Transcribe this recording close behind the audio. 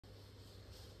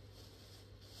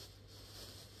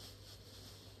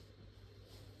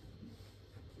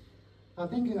I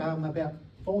think about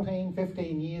 14,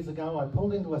 15 years ago, I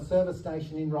pulled into a service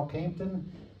station in Rockhampton,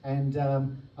 and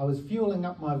I was fueling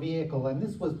up my vehicle, and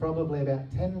this was probably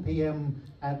about 10 p.m.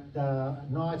 at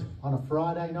night on a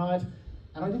Friday night,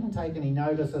 and I didn't take any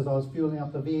notice as I was fueling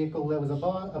up the vehicle. There was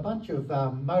a bunch of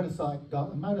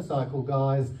motorcycle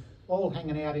guys all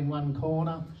hanging out in one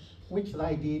corner, which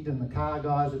they did, and the car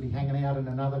guys would be hanging out in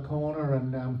another corner,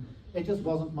 and it just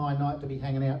wasn't my night to be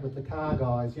hanging out with the car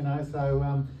guys, you know.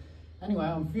 So anyway,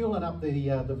 I'm fueling up the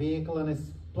vehicle, and this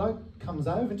bloke comes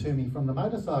over to me from the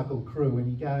motorcycle crew, and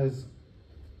he goes,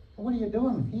 "What are you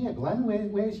doing here, Glenn?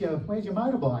 Where's your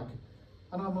motorbike?"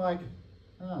 And I'm like,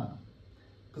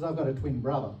 because I've got a twin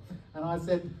brother. And I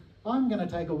said, "I'm going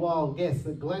to take a wild guess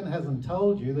that Glenn hasn't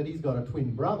told you that he's got a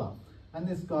twin brother." And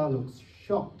this guy looks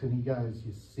shocked, and he goes,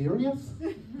 "You serious?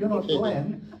 You're not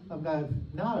Glenn?" I'm going,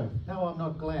 no, I'm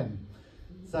not Glenn.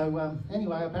 So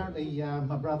anyway, apparently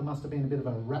my brother must have been a bit of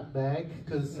a rat bag,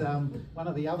 because one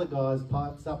of the other guys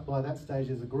pipes up. By that stage,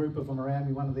 there's a group of them around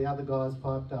me. One of the other guys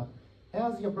piped up,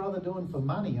 "How's your brother doing for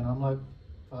money?" And I'm like,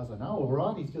 as far as I know, all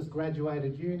right. He's just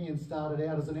graduated uni and started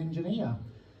out as an engineer.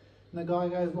 And the guy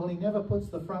goes, "Well, he never puts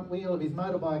the front wheel of his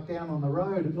motorbike down on the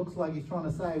road. It looks like he's trying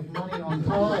to save money on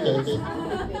tyres."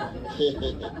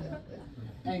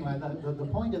 Anyway, the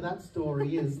point of that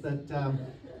story is that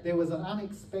there was an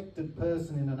unexpected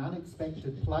person in an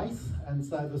unexpected place. And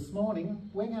so this morning,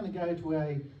 we're going to go to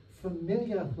a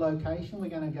familiar location. We're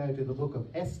going to go to the book of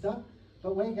Esther,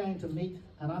 but we're going to meet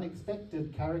an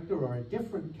unexpected character, or a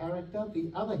different character, the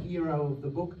other hero of the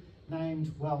book,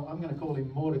 named, well, I'm going to call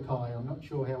him Mordecai. I'm not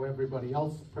sure how everybody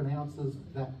else pronounces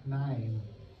that name.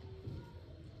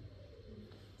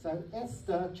 So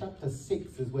Esther chapter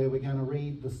 6 is where we're going to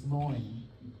read this morning.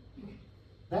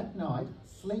 That night,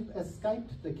 sleep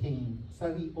escaped the king,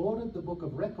 so he ordered the book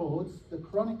of records, the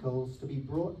Chronicles, to be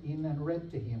brought in and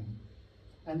read to him.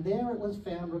 And there it was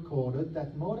found recorded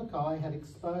that Mordecai had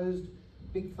exposed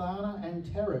Bigthana and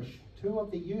Teresh, two of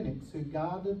the eunuchs who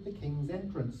guarded the king's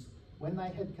entrance, when they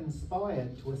had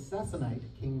conspired to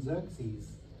assassinate King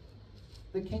Xerxes.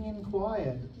 The king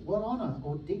inquired, "What honour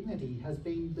or dignity has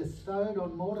been bestowed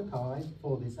on Mordecai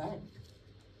for this act?"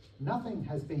 "Nothing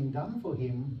has been done for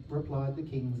him," replied the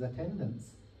king's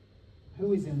attendants.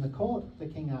 "Who is in the court?" the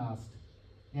king asked.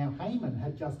 Now Haman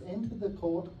had just entered the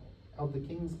court of the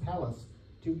king's palace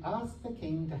to ask the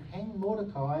king to hang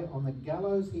Mordecai on the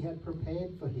gallows he had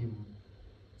prepared for him.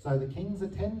 So the king's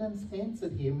attendants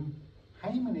answered him,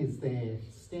 "Haman is there,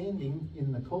 standing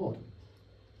in the court."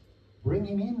 "Bring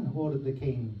him in," ordered the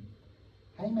king.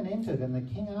 Haman entered, and the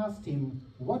king asked him,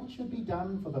 "What should be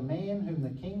done for the man whom the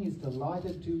king is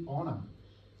delighted to honour?"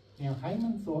 Now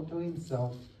Haman thought to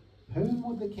himself, "Whom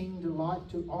would the king delight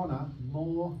to honour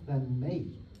more than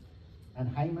me?" And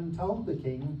Haman told the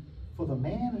king, "For the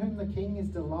man whom the king is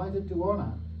delighted to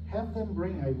honour, have them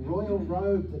bring a royal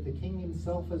robe that the king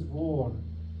himself has worn,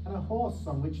 and a horse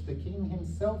on which the king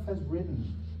himself has ridden,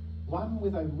 one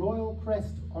with a royal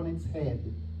crest on its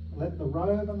head. Let the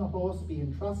robe and the horse be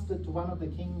entrusted to one of the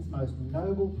king's most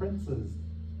noble princes.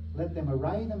 Let them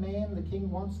array the man the king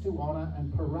wants to honour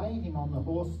and parade him on the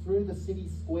horse through the city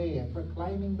square,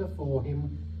 proclaiming before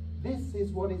him, 'This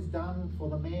is what is done for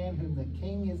the man whom the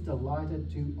king is delighted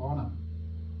to honour.'"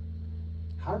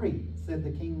 "Hurry," said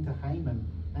the king to Haman,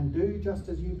 "and do just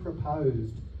as you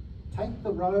proposed. Take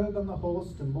the robe and the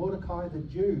horse to Mordecai the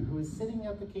Jew, who is sitting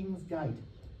at the king's gate.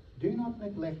 Do not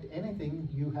neglect anything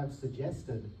you have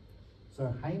suggested." So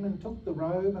Haman took the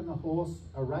robe and the horse,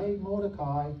 arrayed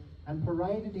Mordecai, and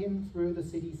paraded him through the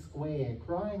city square,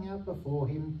 crying out before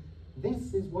him,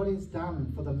 "This is what is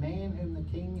done for the man whom the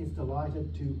king is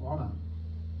delighted to honour."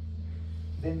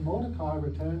 Then Mordecai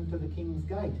returned to the king's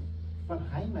gate, but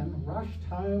Haman rushed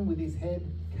home with his head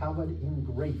covered in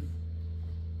grief.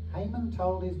 Haman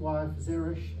told his wife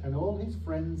Zeresh and all his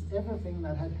friends everything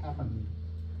that had happened.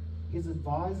 His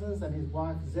advisers and his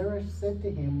wife Zeresh said to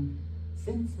him,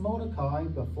 "Since Mordecai,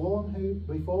 before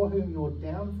whom your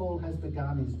downfall has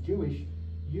begun, is Jewish,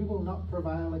 you will not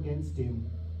prevail against him,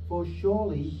 for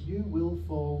surely you will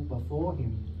fall before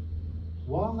him."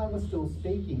 While they were still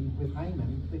speaking with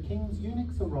Haman, the king's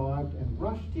eunuchs arrived and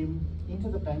rushed him into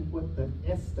the banquet that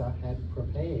Esther had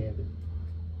prepared.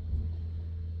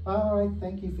 Father, I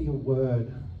thank you for your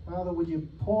word. Father, would you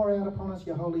pour out upon us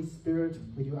your Holy Spirit?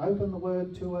 Would you open the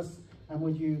word to us? And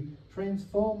would you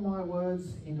transform my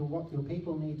words into what your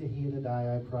people need to hear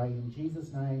today, I pray. In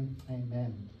Jesus' name,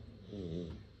 amen.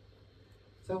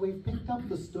 So we've picked up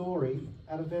the story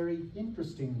at a very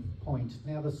interesting point.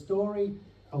 Now, the story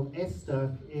of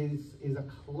Esther is a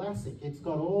classic. It's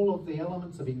got all of the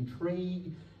elements of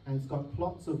intrigue, and it's got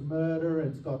plots of murder,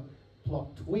 it's got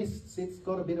plot twists, it's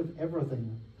got a bit of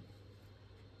everything.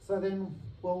 So then,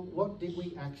 well, what did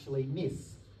we actually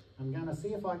miss? I'm going to see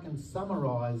if I can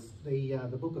summarise the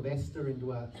book of Esther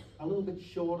into a little bit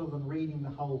shorter than reading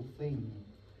the whole thing.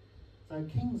 So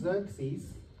King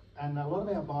Xerxes, and a lot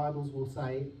of our Bibles will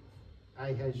say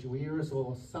Ahasuerus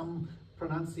or some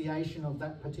pronunciation of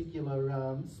that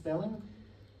particular spelling.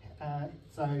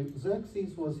 So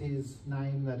Xerxes was his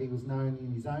name that he was known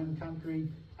in his own country.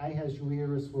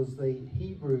 Ahasuerus was the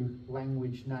Hebrew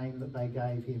language name that they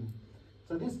gave him.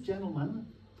 So this gentleman,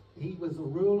 he was a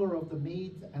ruler of the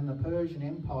Medes and the Persian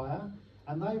Empire,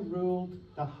 and they ruled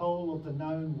the whole of the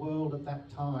known world at that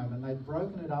time, and they'd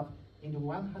broken it up into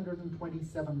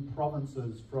 127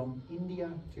 provinces from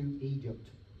India to Egypt.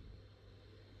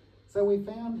 So we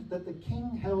found that the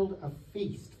king held a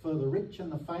feast for the rich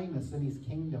and the famous in his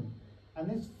kingdom, and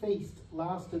this feast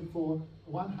lasted for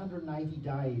 180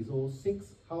 days or 6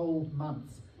 whole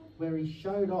months, where he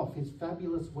showed off his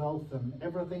fabulous wealth and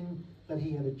everything that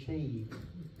he had achieved.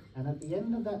 And at the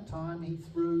end of that time, he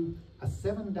threw a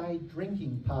 7-day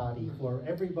drinking party for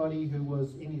everybody who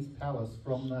was in his palace,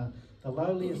 from the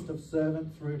lowliest of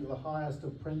servant through to the highest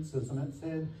of princes. And it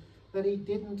said that he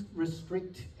didn't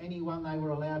restrict anyone. They were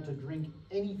allowed to drink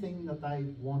anything that they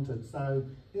wanted. So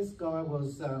this guy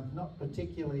was not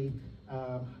particularly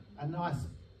a nice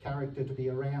character to be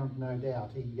around, no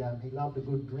doubt. He loved a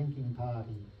good drinking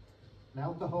party. An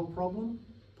alcohol problem?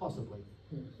 Possibly.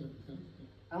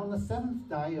 And on the 7th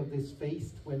day of this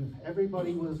feast, when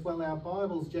everybody was, well, our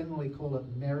Bibles generally call it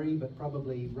merry, but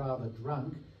probably rather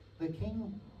drunk, the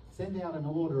king sent out an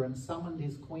order and summoned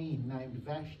his queen named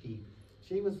Vashti.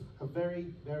 She was a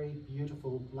very, very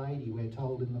beautiful lady, we're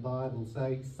told in the Bible. So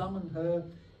he summoned her.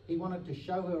 He wanted to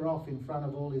show her off in front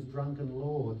of all his drunken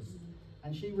lords,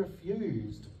 and she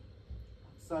refused.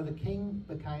 So the king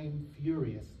became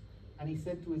furious, and he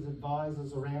said to his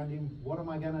advisors around him, "What am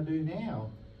I going to do now?"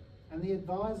 And the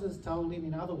advisors told him,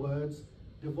 in other words,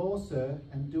 divorce her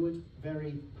and do it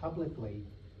very publicly.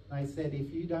 They said,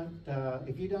 if you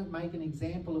don't make an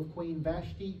example of Queen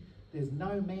Vashti, there's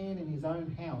no man in his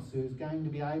own house who's going to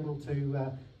be able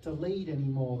to lead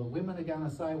anymore. The women are going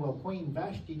to say, well, Queen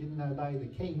Vashti didn't obey the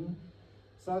king.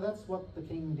 So that's what the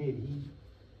king did.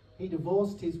 He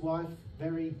divorced his wife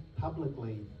very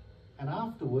publicly. And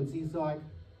afterwards, he's like,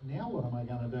 now what am I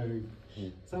going to do?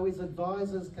 So his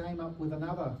advisors came up with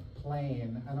another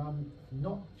plan, and I'm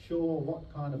not sure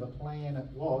what kind of a plan it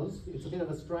was. It's a bit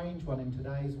of a strange one in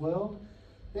today's world.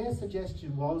 Their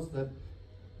suggestion was that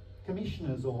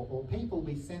commissioners or people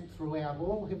be sent throughout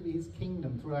all of his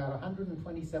kingdom, throughout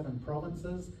 127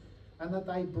 provinces, and that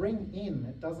they bring in,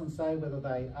 it doesn't say whether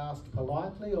they asked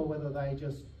politely or whether they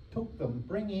just took them,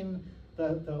 bring in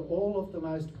all of the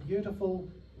most beautiful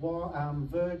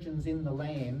virgins in the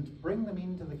land, bring them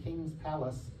into the king's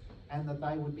palace, and that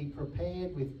they would be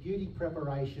prepared with beauty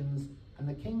preparations, and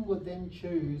the king would then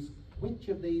choose which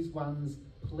of these ones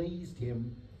pleased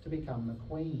him to become the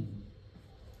queen.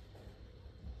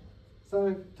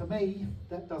 So to me,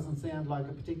 that doesn't sound like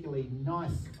a particularly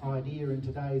nice idea in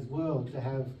today's world, to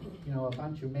have, you know, a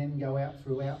bunch of men go out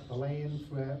throughout the land,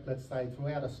 let's say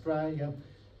throughout Australia,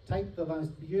 take the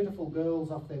most beautiful girls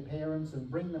off their parents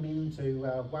and bring them into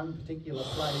one particular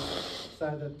place,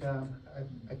 so that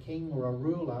a king or a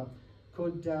ruler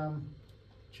could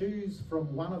choose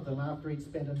from one of them after he'd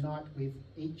spent a night with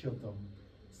each of them.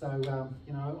 So,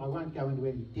 you know, I won't go into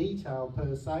any detail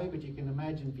per se, but you can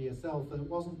imagine for yourself that it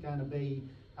wasn't going to be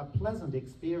a pleasant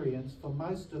experience for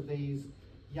most of these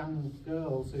young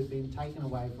girls who'd been taken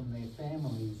away from their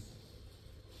families.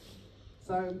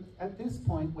 So at this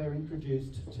point, we're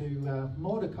introduced to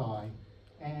Mordecai,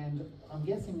 and I'm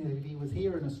guessing that if he was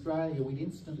here in Australia, we'd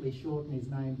instantly shorten his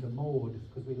name to Maud,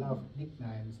 because we love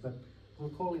nicknames, but we'll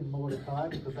call him Mordecai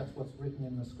because that's what's written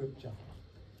in the scripture.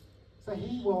 So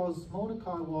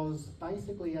Mordecai was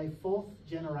basically a 4th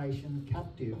generation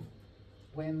captive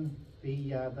when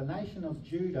the nation of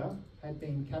Judah had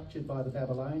been captured by the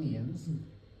Babylonians.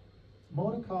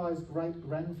 Mordecai's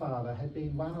great-grandfather had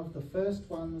been one of the first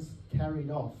ones carried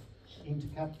off into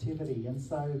captivity, and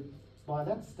so by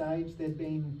that stage there'd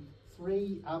been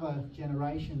 3 other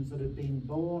generations that had been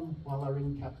born while they were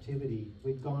in captivity.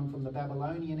 We'd gone from the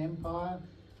Babylonian Empire,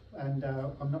 and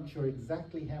I'm not sure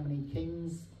exactly how many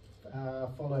kings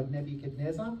followed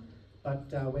Nebuchadnezzar,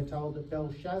 but we're told that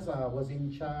Belshazzar was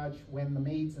in charge when the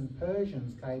Medes and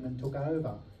Persians came and took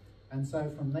over. And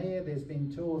so from there's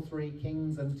been 2 or 3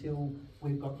 kings until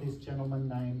we've got this gentleman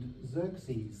named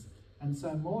Xerxes. And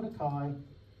so Mordecai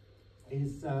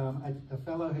is a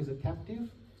fellow who's a captive,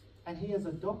 and he has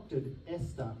adopted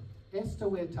Esther. Esther,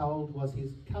 we're told, was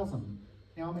his cousin.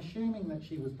 Now I'm assuming that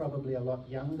she was probably a lot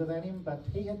younger than him, but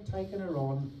he had taken her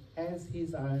on as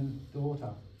his own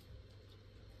daughter.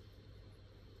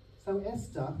 So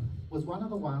Esther was one of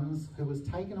the ones who was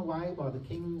taken away by the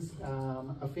king's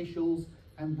officials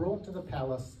and brought to the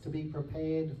palace to be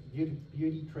prepared,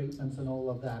 beauty treatments and all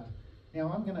of that.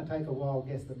 Now I'm going to take a wild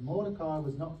guess that Mordecai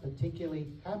was not particularly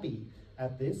happy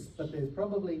at this, but there's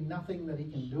probably nothing that he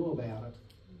can do about it.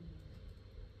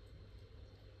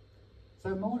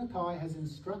 So Mordecai has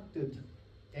instructed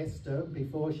Esther,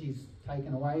 before she's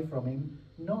taken away from him,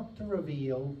 not to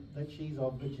reveal that she's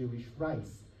of the Jewish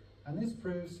race. And this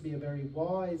proves to be a very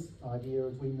wise idea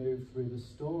as we move through the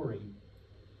story.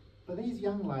 For these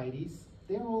young ladies,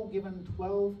 they're all given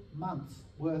 12 months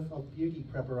worth of beauty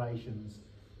preparations.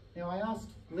 Now I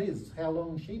asked Liz how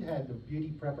long she'd had of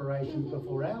beauty preparations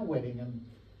before our wedding, and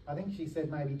I think she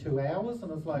said maybe 2 hours,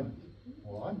 and I was like,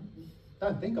 well, I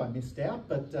don't think I missed out,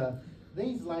 but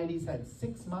these ladies had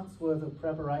 6 months worth of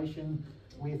preparation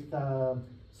with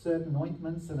certain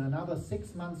ointments, and another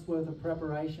 6 months worth of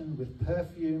preparation with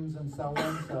perfumes and so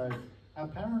on. So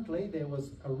apparently there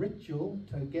was a ritual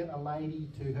to get a lady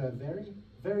to her very,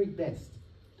 very best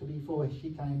before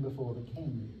she came before the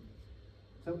king.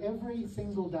 So every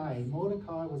single day,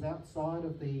 Mordecai was outside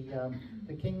of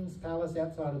the king's palace,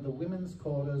 outside of the women's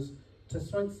quarters, to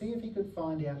see if he could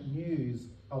find out news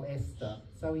of Esther.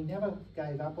 So he never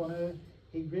gave up on her.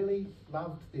 He really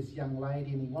loved this young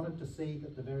lady, and he wanted to see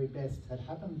that the very best had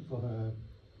happened for her.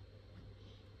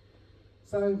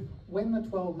 So when the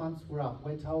 12 months were up,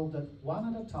 we're told that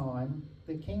one at a time,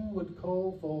 the king would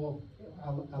call for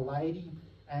a lady,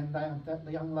 and that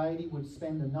the young lady would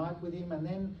spend a night with him, and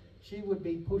then she would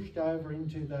be pushed over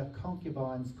into the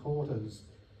concubines' quarters.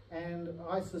 And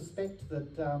I suspect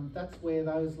that that's where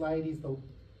those ladies,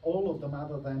 all of them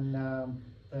other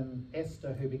than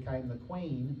Esther, who became the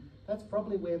queen, that's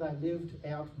probably where they lived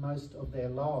out most of their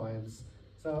lives.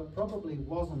 So it probably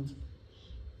wasn't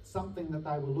something that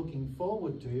they were looking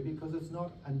forward to, because it's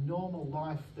not a normal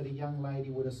life that a young lady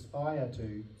would aspire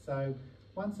to. So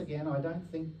once again, I don't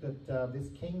think that this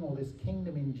king or this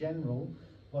kingdom in general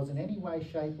was in any way,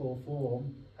 shape or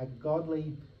form a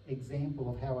godly example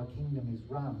of how a kingdom is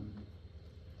run.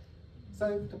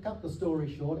 So to cut the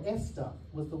story short, Esther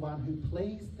was the one who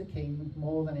pleased the king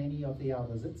more than any of the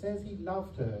others. It says he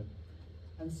loved her.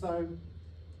 And so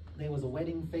there was a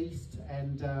wedding feast,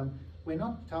 and we're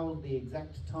not told the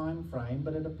exact time frame,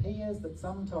 but it appears that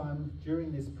sometime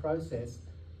during this process,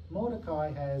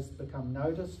 Mordecai has become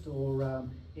noticed, or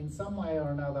in some way or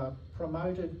another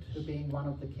promoted to being one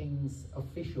of the king's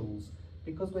officials,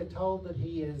 because we're told that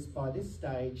he is, by this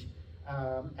stage,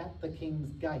 at the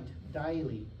king's gate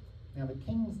daily. Now the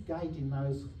king's gate in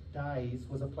those days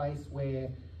was a place where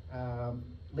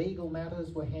legal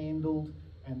matters were handled,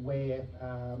 and where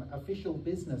official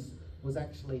business was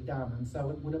actually done. And so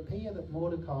it would appear that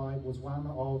Mordecai was one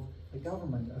of the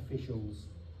government officials.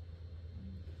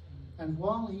 And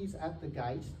while he's at the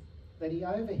gate, that he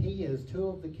overhears two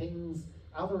of the king's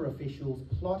other officials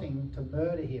plotting to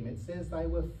murder him. It says they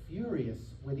were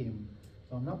furious with him.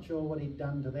 So I'm not sure what he'd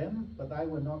done to them, but they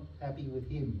were not happy with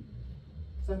him.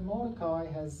 So Mordecai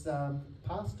has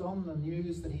passed on the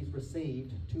news that he's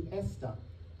received to Esther,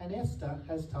 and Esther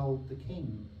has told the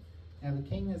king. Now the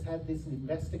king has had this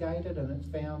investigated, and it's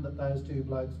found that those two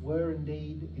blokes were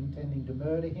indeed intending to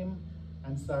murder him,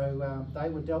 and so they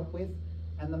were dealt with,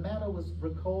 and the matter was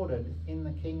recorded in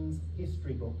the king's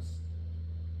history books.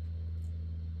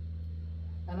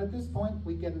 And at this point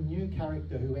we get a new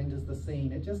character who enters the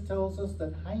scene. It just tells us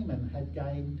that Haman had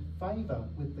gained favour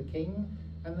with the king,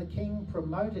 and the king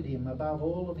promoted him above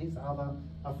all of his other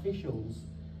officials.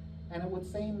 And it would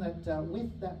seem that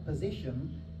with that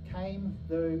position came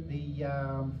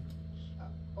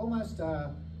almost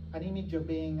an image of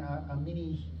being a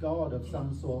mini god of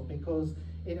some sort, because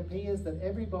it appears that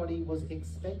everybody was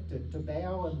expected to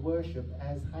bow and worship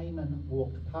as Haman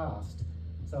walked past.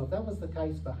 So if that was the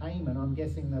case for Haman, I'm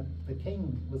guessing that the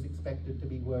king was expected to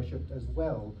be worshipped as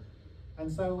well.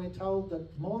 And so we're told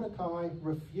that Mordecai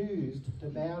refused to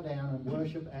bow down and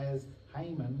worship as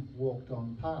Haman walked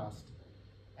on past.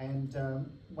 And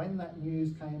when that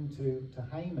news came to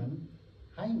Haman,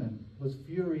 Haman was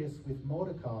furious with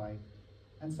Mordecai.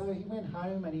 And so he went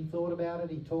home and he thought about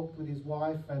it, he talked with his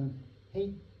wife, and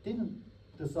he didn't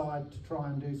decide to try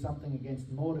and do something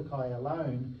against Mordecai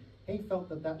alone. He felt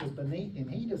that that was beneath him.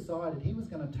 He decided he was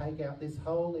going to take out this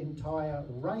whole entire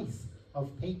race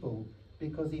of people,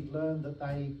 because he'd learned that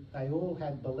they all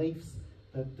had beliefs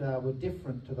that were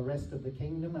different to the rest of the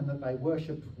kingdom, and that they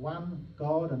worshipped one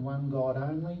God and one God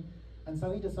only. And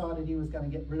so he decided he was going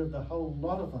to get rid of the whole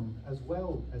lot of them as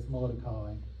well as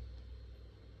Mordecai.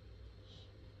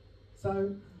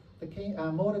 So the king,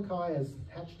 Mordecai has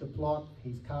hatched a plot,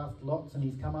 he's cast lots and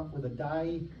he's come up with a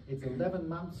day. It's 11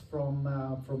 months from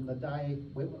the day,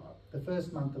 the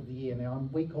first month of the year. Now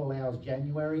we call ours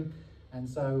January, and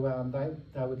so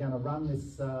they were going to run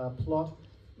this plot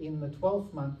in the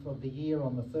 12th month of the year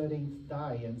on the 13th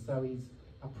day. And so he's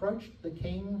approached the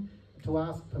king to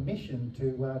ask permission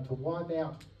to wipe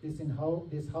out this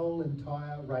whole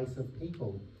entire race of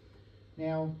people.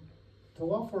 Now, to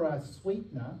offer a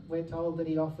sweetener, we're told that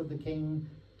he offered the king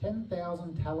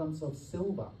 10,000 talents of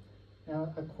silver.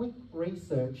 Now, a quick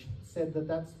research said that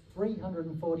that's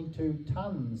 342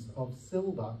 tons of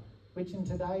silver, which in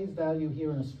today's value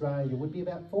here in Australia would be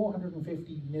about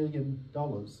 $450 million.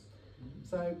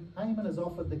 So Haman has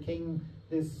offered the king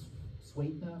this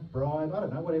sweetener, bribe, I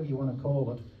don't know, whatever you want to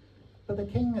call it. But the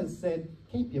king has said,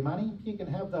 keep your money, you can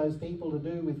have those people to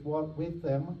do with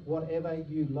them whatever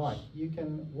you like. You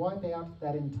can wipe out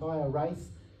that entire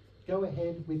race, go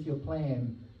ahead with your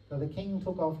plan. So the king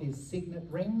took off his signet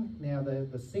ring. Now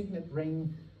the signet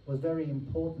ring was very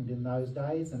important in those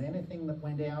days, and anything that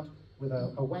went out with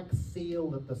a wax seal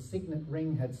that the signet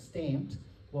ring had stamped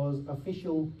was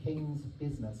official king's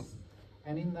business.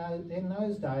 And in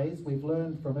those days, we've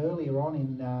learned from earlier on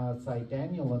in, say,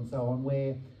 Daniel and so on,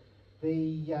 where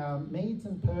the Medes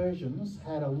and Persians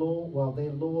had a law, well,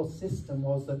 their law system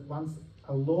was that once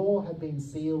a law had been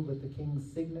sealed with the king's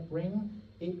signet ring,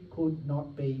 it could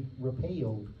not be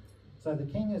repealed. So the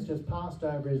king has just passed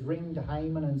over his ring to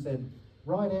Haman and said,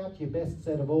 write out your best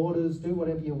set of orders, do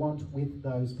whatever you want with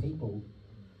those people.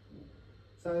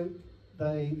 So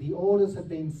the orders had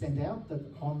been sent out that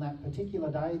on that particular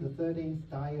day, the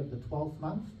 13th day of the 12th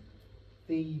month,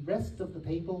 the rest of the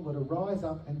people were to rise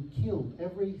up and kill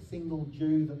every single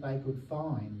Jew that they could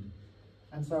find.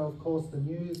 And so, of course, the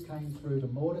news came through to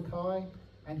Mordecai,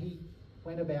 and he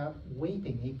went about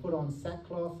weeping. He put on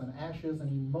sackcloth and ashes, and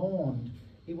he mourned.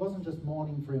 He wasn't just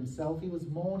mourning for himself, he was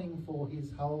mourning for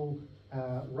his whole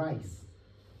race.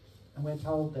 And we're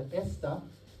told that Esther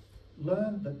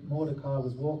learned that Mordecai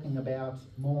was walking about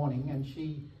mourning, and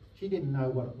she didn't know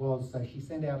what it was, so she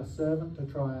sent out a servant to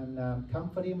try and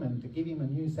comfort him and to give him a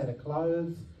new set of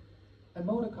clothes. And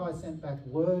Mordecai sent back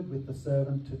word with the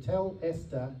servant to tell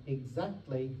Esther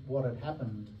exactly what had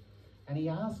happened. And he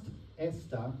asked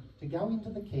Esther to go into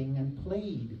the king and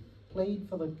plead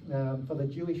for the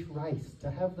Jewish race, to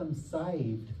have them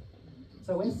saved.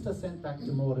 So Esther sent back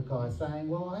to Mordecai saying,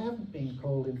 well, I haven't been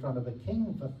called in front of the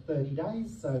king for 30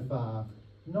 days so far.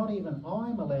 Not even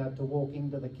I'm allowed to walk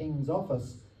into the king's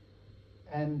office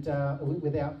and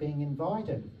without being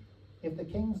invited. If the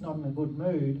king's not in a good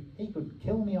mood, he could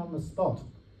kill me on the spot.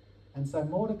 And so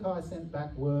Mordecai sent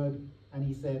back word, and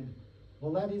he said,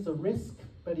 well, that is a risk,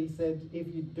 but he said,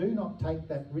 if you do not take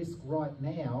that risk right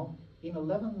now, in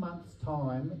 11 months'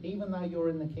 time, even though you're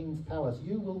in the king's palace,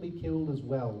 you will be killed as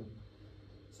well.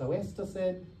 So Esther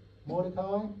said,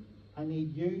 Mordecai, I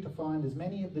need you to find as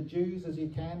many of the Jews as you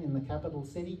can in the capital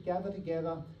city, gather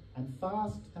together and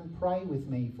fast and pray with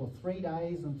me for 3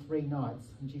 days and 3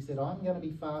 nights. And she said, I'm going to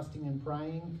be fasting and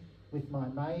praying with my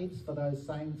maids for those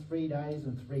same 3 days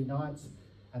and 3 nights.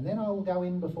 And then I will go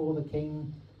in before the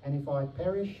king, and if I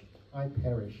perish, I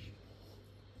perish.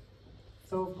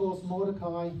 So of course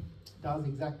Mordecai does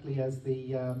exactly as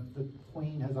the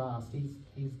queen has asked.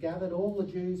 He's gathered all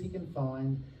the Jews he can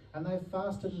find, and they've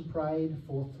fasted and prayed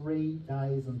for 3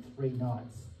 days and 3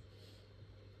 nights.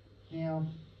 Now,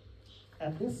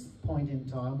 at this point in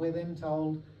time, we're then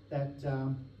told that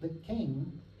the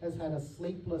king has had a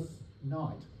sleepless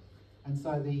night. And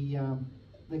so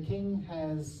the king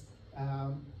has,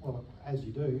 well, as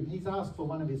you do, he's asked for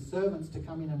one of his servants to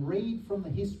come in and read from the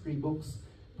history books,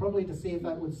 probably to see if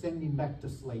that would send him back to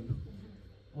sleep.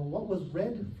 Well, what was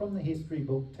read from the history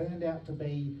book turned out to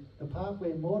be the part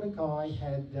where Mordecai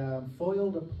had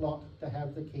foiled a plot to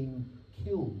have the king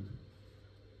killed.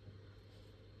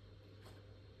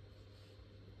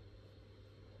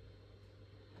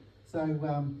 So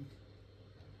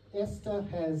Esther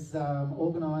has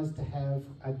organised to have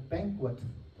a banquet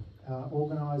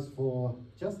organised for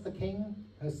just the king,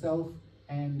 herself,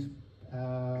 and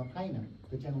Haman,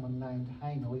 the gentleman named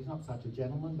Haman. Well, he's not such a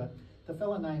gentleman, but the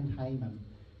fellow named Haman.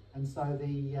 And so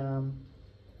the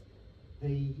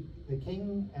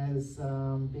king has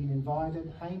been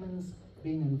invited, Haman's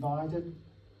been invited,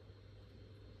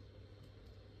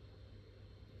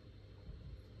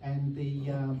 and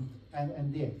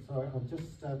yeah, sorry, I'm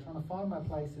just trying to find my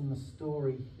place in the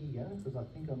story here, because I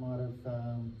think I might have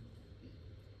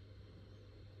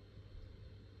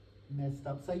messed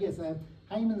up. So yes,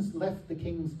 Haman's left the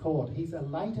king's court. He's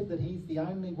elated that he's the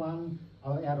only one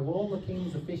out of all the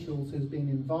king's officials who's been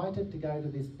invited to go to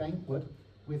this banquet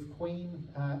with Queen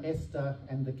Esther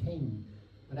and the king.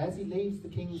 But as he leaves the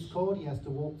king's court, he has to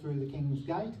walk through the king's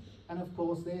gate. And of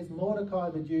course, there's Mordecai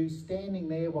the Jew standing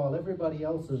there while everybody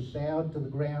else has bowed to the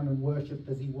ground and worshipped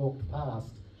as he walked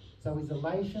past. So his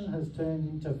elation has turned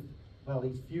into, well,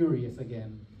 he's furious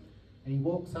again. And he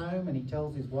walks home and he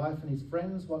tells his wife and his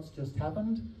friends what's just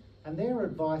happened. And their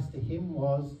advice to him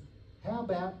was, how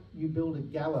about you build a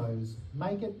gallows?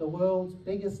 Make it the world's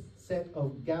biggest set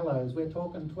of gallows. We're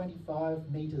talking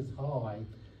 25 metres high.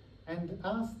 And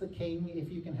ask the king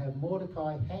if you can have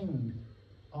Mordecai hanged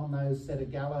on those set of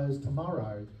gallows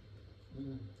tomorrow.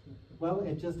 Well,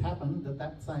 it just happened that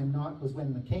that same night was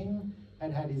when the king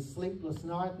had had his sleepless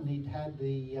night, and he'd had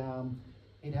the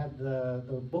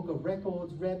book of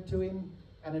records read to him,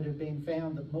 and it had been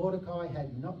found that Mordecai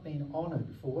had not been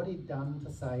honoured for what he'd done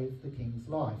to save the king's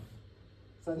life.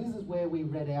 So this is where we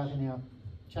read out in our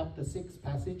chapter 6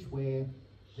 passage where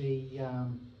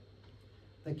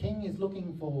the king is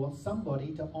looking for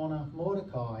somebody to honour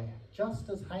Mordecai. Just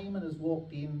as Haman has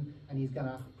walked in and he's going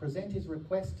to present his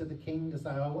request to the king to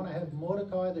say, I want to have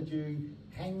Mordecai the Jew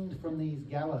hanged from these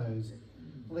gallows.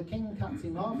 Well, the king cuts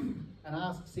him off and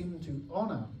asks him to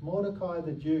honour Mordecai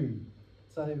the Jew.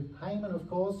 So Haman, of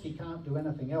course, he can't do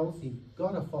anything else. He's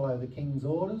got to follow the king's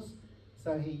orders.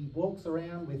 So he walks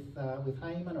around with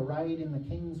Haman arrayed in the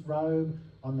king's robe,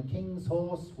 on the king's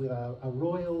horse, with a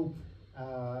royal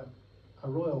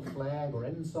flag or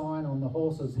ensign on the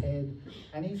horse's head,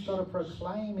 and he's got to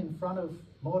proclaim in front of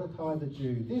Mordecai the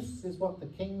Jew, this is what the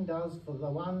king does for the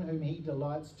one whom he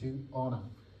delights to honour.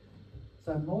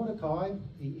 So Mordecai,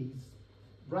 he's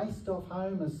raced off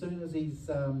home as soon as he's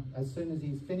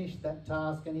finished that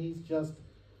task, and he's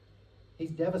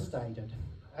devastated.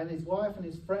 And his wife and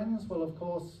his friends, well, of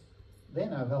course, they're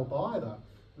no help either.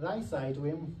 They say to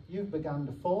him, you've begun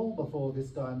to fall before this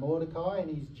guy Mordecai, and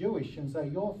he's Jewish, and so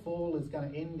your fall is going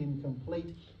to end in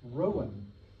complete ruin.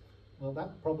 Well,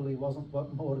 that probably wasn't what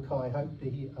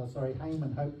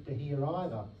Haman hoped to hear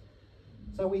either.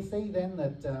 So we see then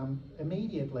that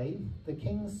immediately the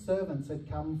king's servants had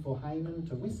come for Haman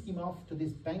to whisk him off to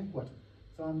this banquet.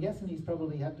 So I'm guessing he's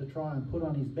probably had to try and put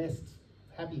on his best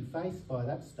happy face by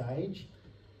that stage.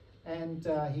 And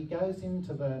he goes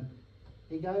into the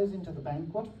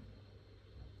banquet,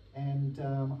 and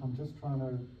I'm just trying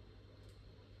to,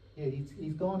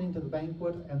 he's gone into the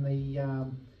banquet, and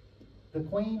the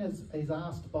queen is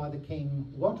asked by the king,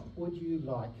 what would you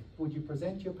like? Would you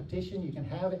present your petition? You can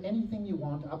have anything you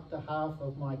want, up to half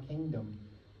of my kingdom.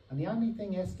 And the only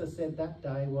thing Esther said that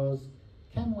day was,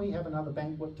 can we have another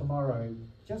banquet tomorrow?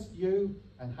 Just you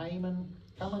and Haman,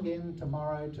 come again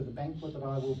tomorrow to the banquet that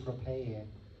I will prepare.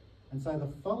 And so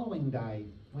the following day,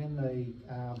 when the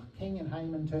king and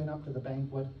Haman turn up to the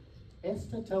banquet,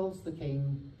 Esther tells the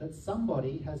king that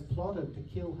somebody has plotted to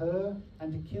kill her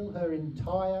and to kill her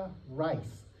entire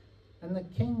race. And the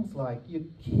king's like, you're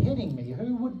kidding me,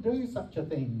 who would do such a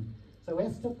thing? So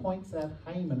Esther points out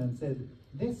Haman and said,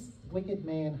 this wicked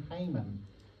man Haman.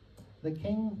 The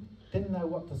king didn't know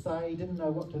what to say, didn't know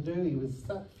what to do. He was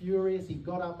so furious, he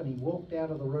got up and he walked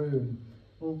out of the room.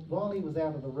 Well, while he was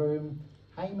out of the room,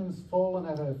 Haman's fallen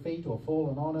at her feet, or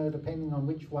fallen on her, depending on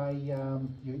which way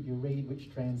you read which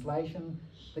translation.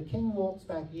 The king walks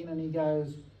back in and he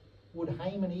goes, would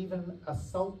Haman even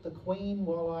assault the queen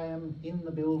while I am in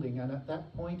the building? And at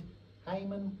that point,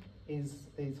 Haman is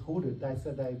hooded. They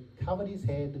said they covered his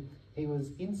head. He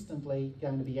was instantly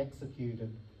going to be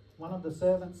executed. One of the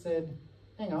servants said,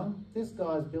 hang on, this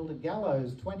guy's built a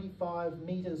gallows 25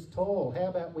 metres tall. How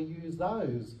about we use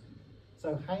those?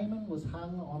 So Haman was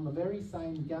hung on the very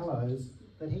same gallows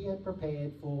that he had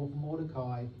prepared for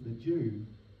Mordecai the Jew.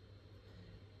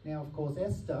 Now, of course,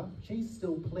 Esther, she's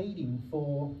still pleading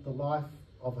for the life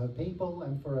of her people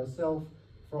and for herself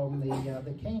from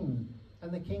the king.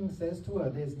 And the king says to her,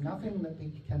 there's nothing that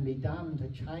can be done to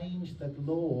change that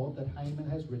law that Haman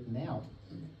has written out.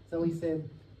 So he said,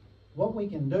 what we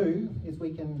can do is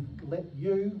we can let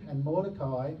you and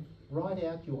Mordecai write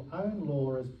out your own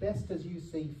law as best as you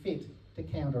see fit to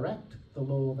counteract the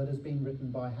law that has been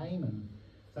written by Haman.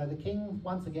 So the king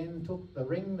once again took the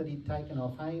ring that he'd taken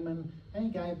off Haman and he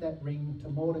gave that ring to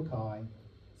Mordecai.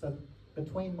 So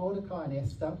between Mordecai and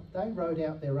Esther, they wrote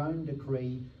out their own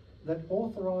decree that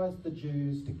authorised the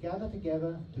Jews to gather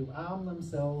together, to arm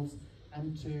themselves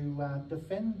and to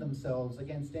defend themselves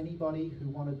against anybody who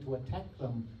wanted to attack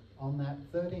them on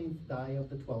that 13th day of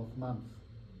the 12th month.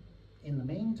 In the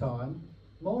meantime,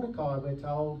 Mordecai, we're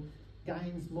told,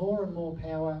 gains more and more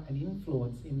power and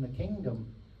influence in the kingdom.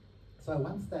 So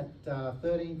once that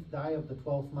 13th day of the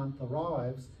 12th month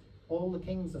arrives, all the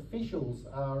king's officials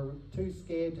are too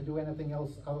scared to do anything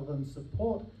else other than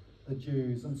support the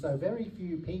Jews. And so very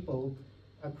few people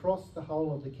across the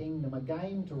whole of the kingdom are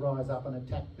game to rise up and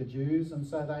attack the Jews. And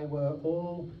so they were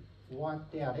all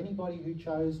wiped out. Anybody who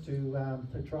chose to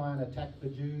try and attack the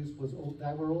Jews,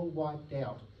 they were all wiped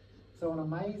out. So an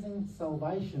amazing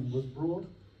salvation was brought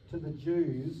to the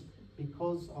Jews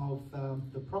because of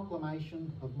the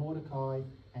proclamation of Mordecai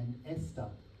and Esther.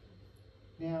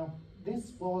 Now,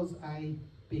 this was a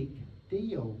big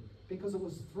deal because it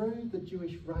was through the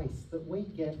Jewish race that we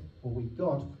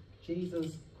got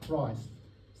Jesus Christ.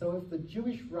 So if the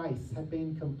Jewish race had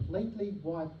been completely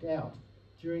wiped out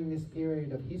during this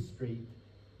period of history,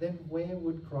 then where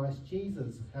would Christ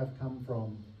Jesus have come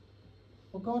from?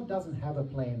 Well, God doesn't have a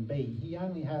plan B. He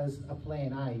only has a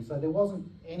plan A. So there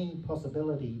wasn't any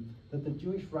possibility that the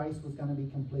Jewish race was going to be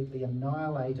completely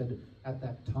annihilated at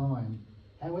that time.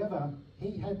 However,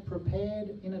 he had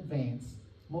prepared in advance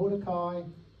Mordecai,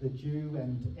 the Jew,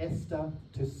 and Esther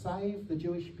to save the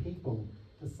Jewish people,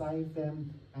 to save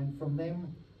them, and from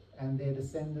them and their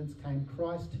descendants came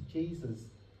Christ Jesus,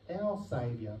 our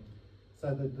Saviour.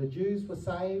 So that the Jews were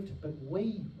saved, but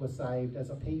we were saved as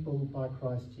a people by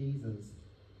Christ Jesus.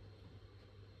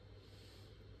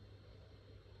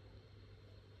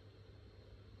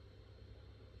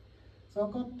 So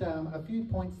I've got a few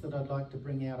points that I'd like to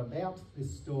bring out about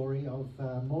this story of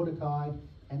Mordecai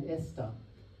and Esther.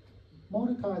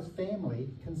 Mordecai's family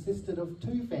consisted of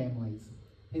two families,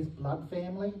 his blood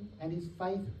family and his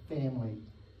faith family.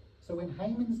 So when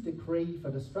Haman's decree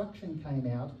for destruction came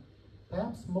out,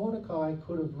 perhaps Mordecai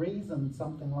could have reasoned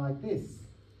something like this.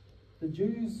 The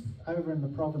Jews over in the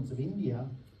province of India,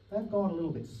 they've gone a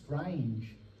little bit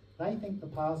strange. They think the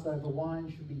Passover wine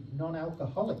should be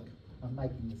non-alcoholic. I'm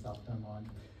making this up, don't mind.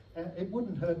 It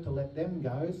wouldn't hurt to let them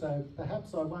go, so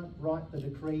perhaps I won't write the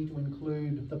decree to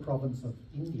include the province of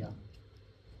India.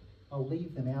 I'll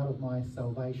leave them out of my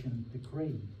salvation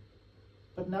decree.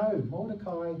 But no,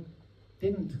 Mordecai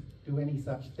didn't do any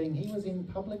such thing. He was in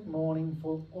public mourning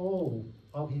for all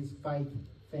of his faith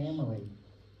family.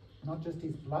 Not just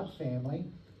his blood family,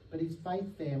 but his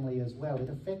faith family as well.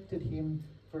 It affected him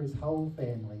for his whole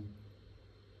family.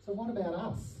 So what about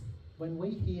us? When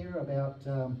we hear about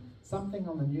something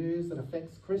on the news that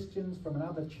affects Christians from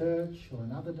another church or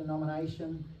another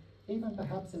denomination, even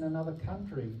perhaps in another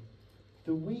country,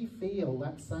 do we feel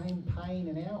that same pain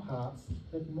in our hearts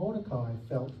that Mordecai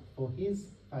felt for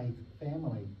his faith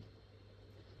family?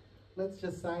 Let's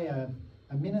just say a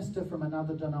minister from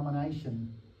another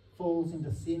denomination falls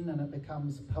into sin and it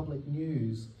becomes public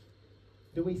news.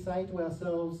 Do we say to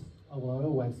ourselves, oh, well, I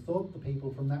always thought the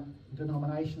people from that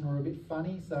denomination were a bit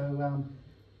funny, so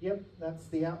yep, that's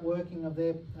the outworking of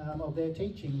their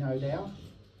teaching, no doubt.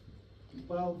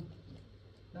 Well,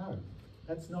 no,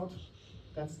 that's not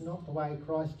the way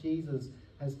Christ Jesus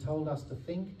has told us to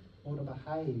think or to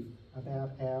behave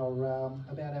about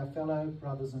our fellow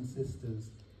brothers and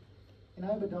sisters. In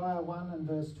Obadiah 1 and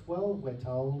verse 12 we're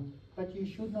told, "But you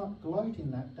should not gloat in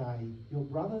that day, your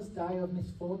brother's day of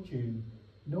misfortune,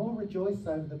 nor rejoice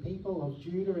over the people of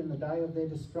Judah in the day of their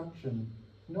destruction,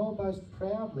 nor boast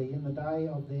proudly in the day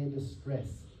of their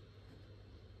distress."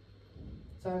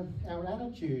 So our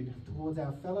attitude towards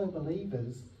our fellow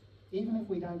believers, even if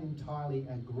we don't entirely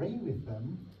agree with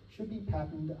them, should be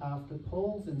patterned after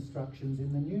Paul's instructions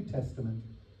in the New Testament.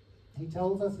 He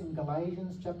tells us in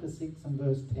Galatians chapter 6 and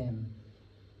verse 10,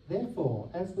 "Therefore,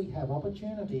 as we have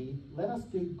opportunity, let us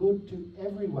do good to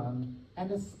everyone, and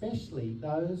especially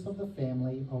those of the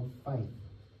family of faith."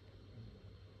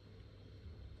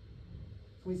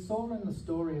 We saw in the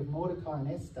story of Mordecai and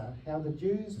Esther how the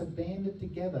Jews had banded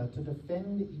together to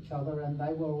defend each other and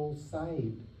they were all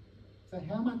saved. So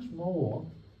how much more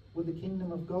would the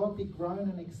kingdom of God be grown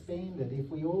and expanded if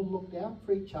we all looked out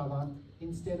for each other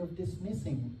instead of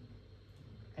dismissing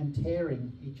and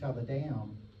tearing each other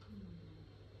down?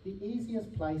 The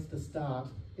easiest place to start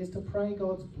is to pray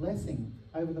God's blessing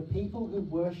over the people who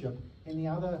worship in the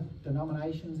other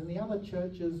denominations and the other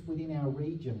churches within our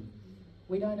region.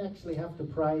 We don't actually have to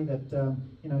pray that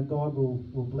God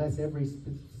will bless every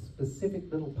specific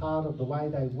little part of the way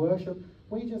they worship.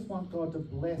 We just want God to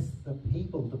bless the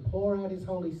people, to pour out his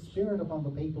Holy Spirit upon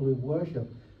the people who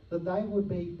worship, that they would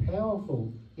be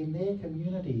powerful in their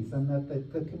communities and that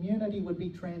the community would be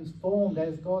transformed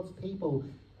as God's people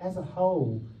as a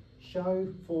whole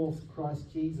show forth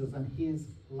Christ Jesus and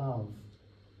his love.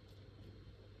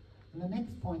 And the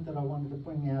next point that I wanted to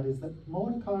bring out is that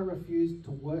Mordecai refused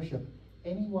to worship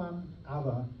anyone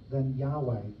other than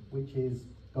Yahweh, which is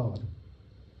God.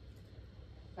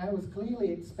 And it was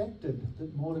clearly expected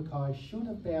that Mordecai should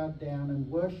have bowed down and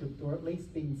worshipped, or at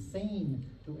least been seen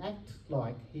to act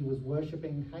like he was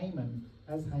worshipping Haman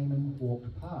as Haman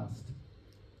walked past.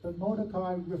 But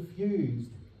Mordecai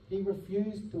refused. He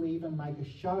refused to even make a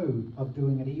show of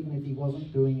doing it, even if he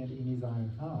wasn't doing it in his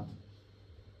own heart.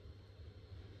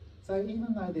 So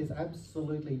even though there's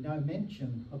absolutely no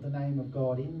mention of the name of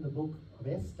God in the book of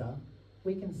Esther,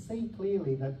 we can see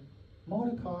clearly that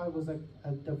Mordecai was a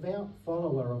devout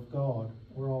follower of God,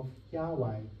 or of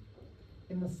Yahweh,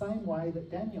 in the same way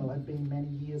that Daniel had been many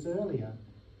years earlier.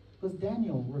 Because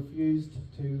Daniel refused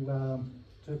to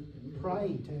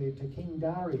pray to King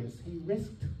Darius. He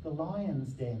risked the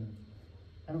lion's den.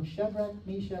 And Shadrach,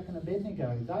 Meshach and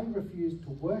Abednego, they refused to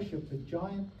worship the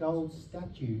giant gold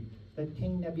statue that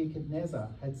King Nebuchadnezzar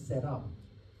had set up.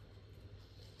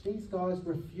 These guys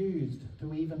refused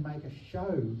to even make a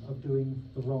show of doing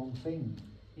the wrong thing.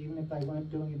 Even if they weren't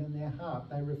doing it in their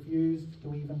heart, they refused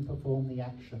to even perform the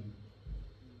action.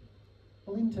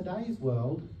 Well, in today's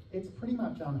world, it's pretty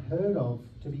much unheard of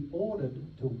to be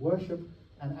ordered to worship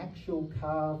an actual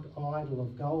carved idol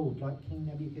of gold like King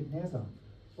Nebuchadnezzar,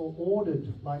 or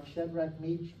ordered like Shadrach,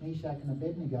 Meshach and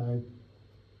Abednego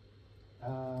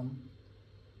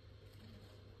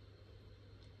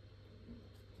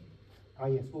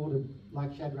ordered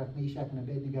like Shadrach, Meshach and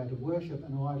Abednego to worship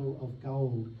an idol of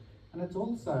gold. And it's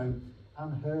also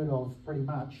unheard of, pretty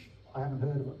much, I haven't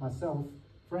heard of it myself,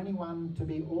 for anyone to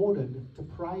be ordered to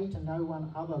pray to no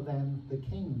one other than the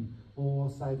king, or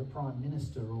say the prime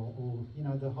minister, or you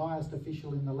know, the highest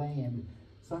official in the land,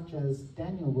 such as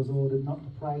Daniel was ordered not to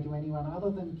pray to anyone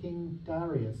other than King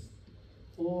Darius,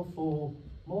 or for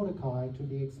Mordecai to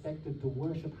be expected to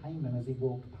worship Haman as he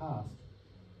walked past.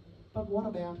 But what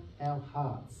about our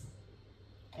hearts?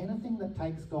 Anything that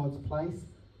takes God's place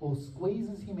or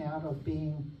squeezes him out of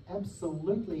being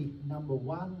absolutely number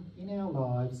one in our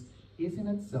lives is in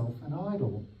itself an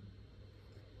idol.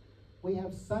 We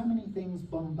have so many things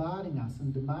bombarding us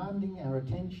and demanding our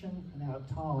attention and our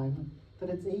time that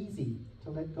it's easy to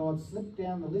let God slip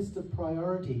down the list of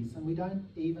priorities, and we don't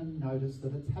even notice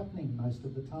that it's happening most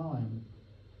of the time.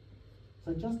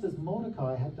 So just as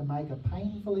Mordecai had to make a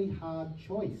painfully hard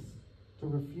choice to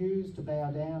refuse to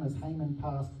bow down as Haman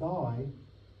passed by,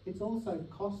 it's also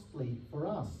costly for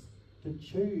us to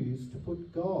choose to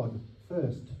put God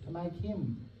first, to make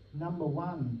him number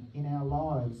one in our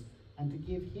lives, and to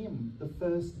give him the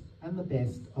first and the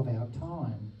best of our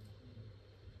time.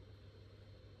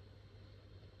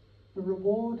 The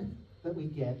reward that we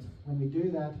get when we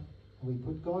do that, and we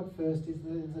put God first, is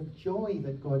there's a joy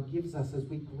that God gives us as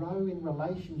we grow in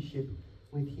relationship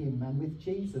with him and with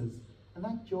Jesus. And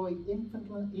that joy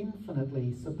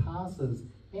infinitely surpasses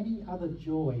any other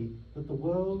joy that the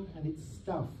world and its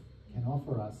stuff can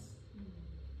offer us.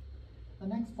 The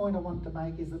next point I want to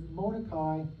make is that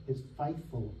Mordecai is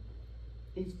faithful.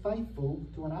 He's faithful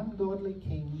to an ungodly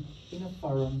king in a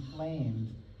foreign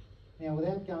land. Now,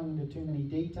 without going into too many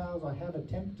details, I have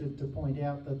attempted to point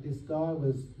out that this guy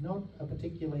was not a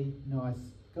particularly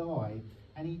nice guy,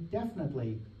 and he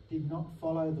definitely did not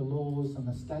follow the laws and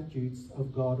the statutes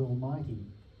of God Almighty.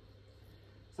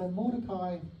 So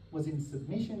Mordecai was in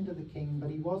submission to the king,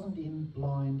 but he wasn't in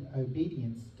blind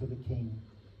obedience to the king.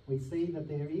 We see that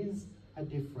there is a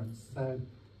difference. So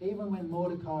even when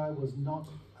Mordecai was not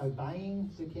obeying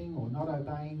the king, or not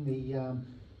obeying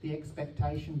the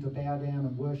expectation to bow down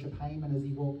and worship Haman as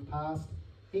he walked past,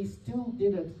 he still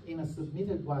did it in a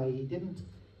submitted way.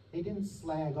 He didn't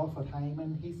slag off at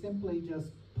Haman. He simply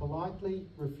just politely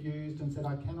refused and said,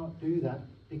 I cannot do that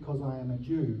because I am a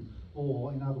Jew.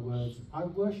 Or, in other words, I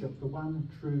worship the one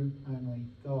true only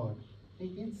God. He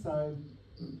did so,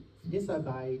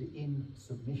 disobeyed in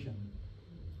submission.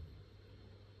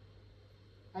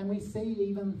 And we see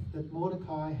even that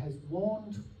Mordecai has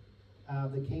warned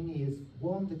the king. He has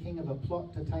warned the king of a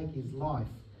plot to take his life.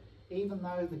 Even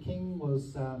though the king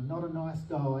was not a nice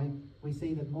guy, we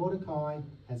see that Mordecai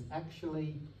has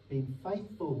actually been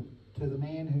faithful to the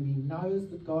man whom he knows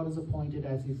that God has appointed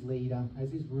as his leader,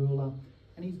 as his ruler,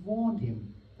 and he's warned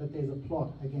him that there's a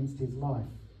plot against his life.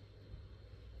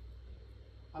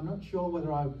 I'm not sure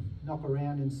whether I knock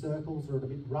around in circles or a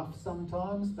bit rough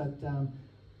sometimes, but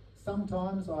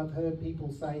sometimes I've heard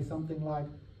people say something like,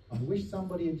 I wish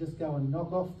somebody would just go and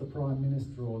knock off the Prime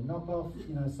Minister, or knock off,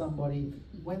 somebody,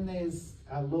 when there's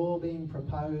a law being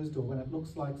proposed, or when it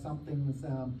looks like something's,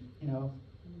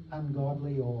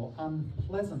 ungodly or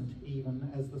unpleasant, even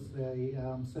as the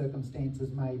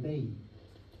circumstances may be.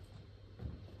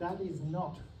 That is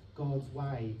not God's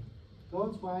way.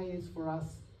 God's way is for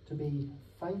us to be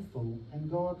faithful, and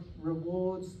God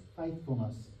rewards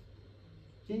faithfulness.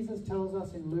 Jesus tells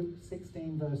us in Luke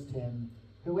 16 verse 10,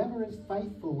 "Whoever is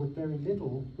faithful with very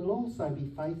little will also be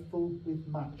faithful with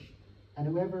much, and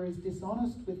whoever is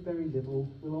dishonest with very little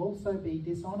will also be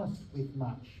dishonest with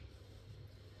much."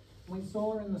 We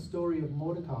saw in the story of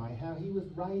Mordecai how he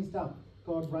was raised up.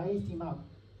 God raised him up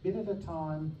bit at a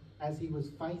time as he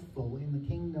was faithful in the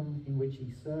kingdom in which he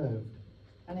served.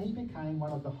 And he became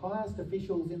one of the highest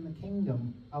officials in the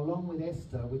kingdom, along with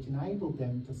Esther, which enabled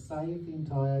them to save the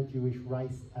entire Jewish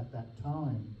race at that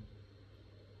time.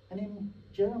 And in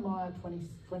Jeremiah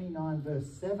 29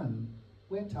 verse 7,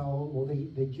 we're told, or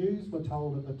the Jews were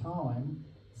told at the time,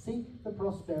 "Seek the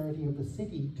prosperity of the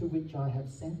city to which I have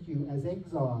sent you as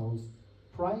exiles.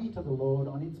 Pray to the Lord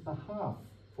on its behalf,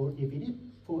 for if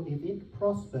it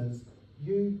prospers,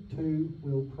 you too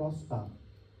will prosper."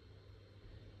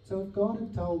 So if God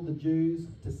had told the Jews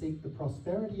to seek the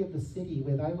prosperity of the city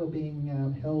where they were being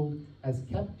held as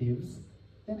captives,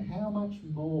 then how much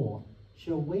more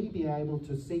shall we be able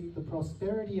to seek the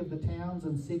prosperity of the towns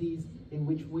and cities in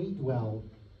which we dwell,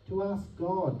 to ask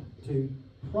God to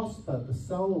prosper the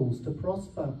souls, to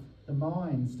prosper the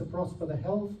minds, to prosper the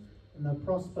health and to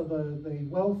prosper the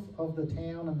wealth of the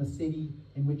town and the city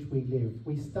in which we live.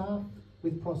 We start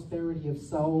with prosperity of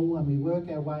soul and we work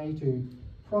our way to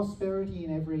prosperity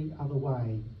in every other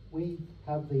way. We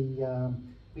have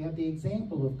the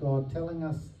example of God telling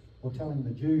us, or telling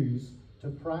the Jews, to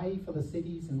pray for the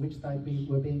cities in which they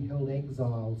were being held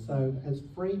exiled. So as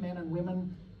free men and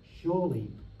women,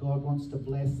 surely God wants to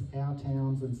bless our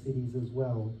towns and cities as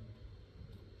well.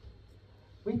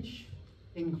 Which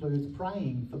includes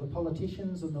praying for the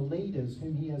politicians and the leaders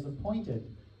whom he has appointed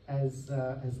as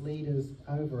leaders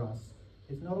over us.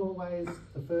 It's not always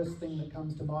the first thing that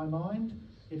comes to my mind.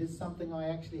 It is something I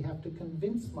actually have to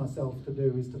convince myself to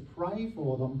do, is to pray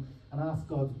for them and ask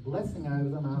God's blessing over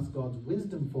them, ask God's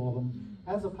wisdom for them,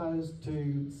 as opposed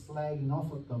to slagging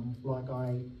off at them like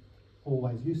I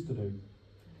always used to do.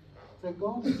 So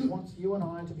God wants you and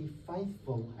I to be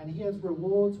faithful, and he has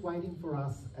rewards waiting for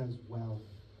us as well.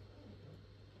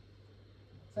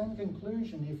 So in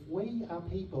conclusion, if we are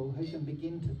people who can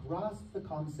begin to grasp the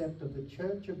concept of the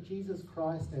Church of Jesus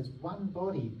Christ as one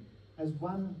body, as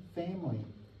one family,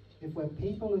 if we're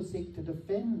people who seek to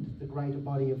defend the greater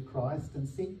body of Christ and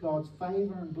seek God's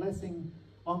favour and blessing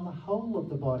on the whole of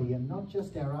the body and not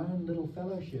just our own little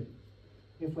fellowship,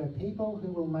 if we're people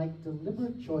who will make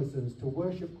deliberate choices to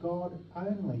worship God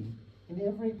only in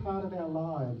every part of our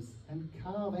lives and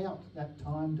carve out that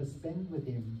time to spend with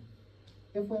him,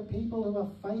 if we're people who are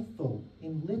faithful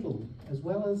in little as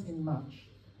well as in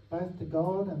much, both to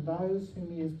God and those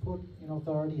whom he has put in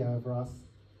authority over us,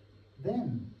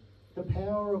 then the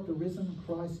power of the risen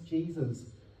Christ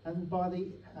Jesus, and by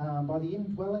the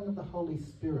indwelling of the Holy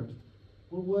Spirit,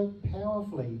 will work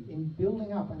powerfully in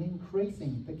building up and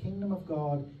increasing the kingdom of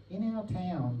God in our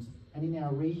towns and in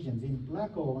our regions, in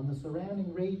Blackall and the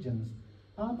surrounding regions.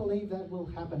 I believe that will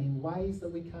happen in ways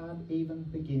that we can't even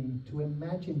begin to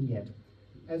imagine yet.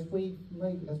 As we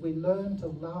learn to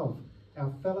love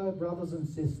our fellow brothers and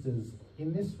sisters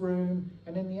in this room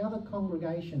and in the other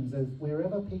congregations, as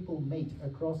wherever people meet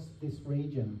across this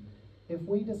region, if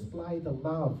we display the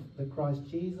love that Christ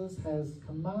Jesus has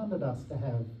commanded us to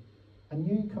have, "A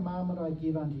new commandment I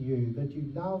give unto you, that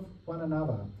you love one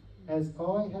another. As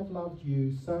I have loved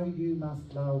you, so you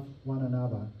must love one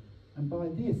another. And by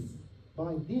this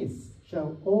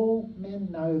shall all men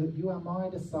know that you are my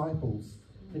disciples,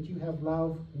 that you have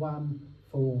love one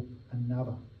for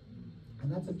another."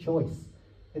 And that's a choice.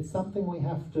 It's something we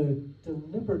have to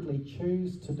deliberately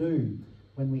choose to do.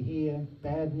 When we hear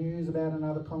bad news about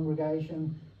another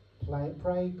congregation,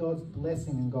 pray God's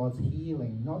blessing and God's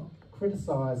healing, not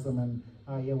criticise them and,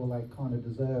 "Oh yeah, well they kind of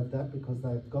deserve that because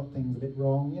they've got things a bit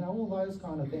wrong," all those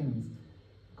kind of things.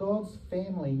 God's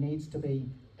family needs to be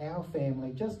our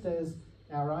family, just as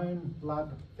our own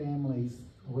blood families,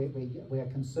 we are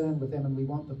concerned with them and we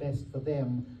want the best for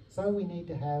them. So we need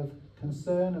to have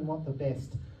concern and want the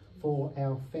best for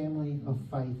our family of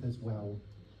faith as well.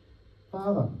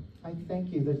 Father, I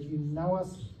thank you that you know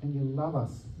us and you love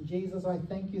us. Jesus, I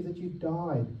thank you that you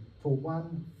died for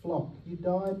one flock. You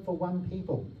died for one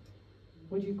people.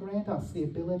 Would you grant us the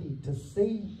ability to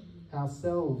see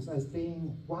ourselves as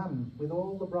being one with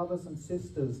all the brothers and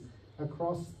sisters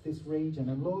across this region?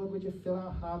 And Lord, would you fill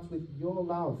our hearts with your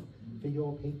love for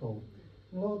your people?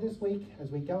 And Lord, this week,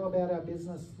 as we go about our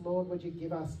business, Lord, would you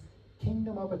give us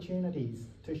kingdom opportunities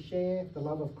to share the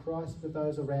love of Christ with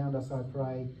those around us, I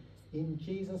pray. In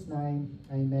Jesus' name,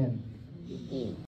 amen.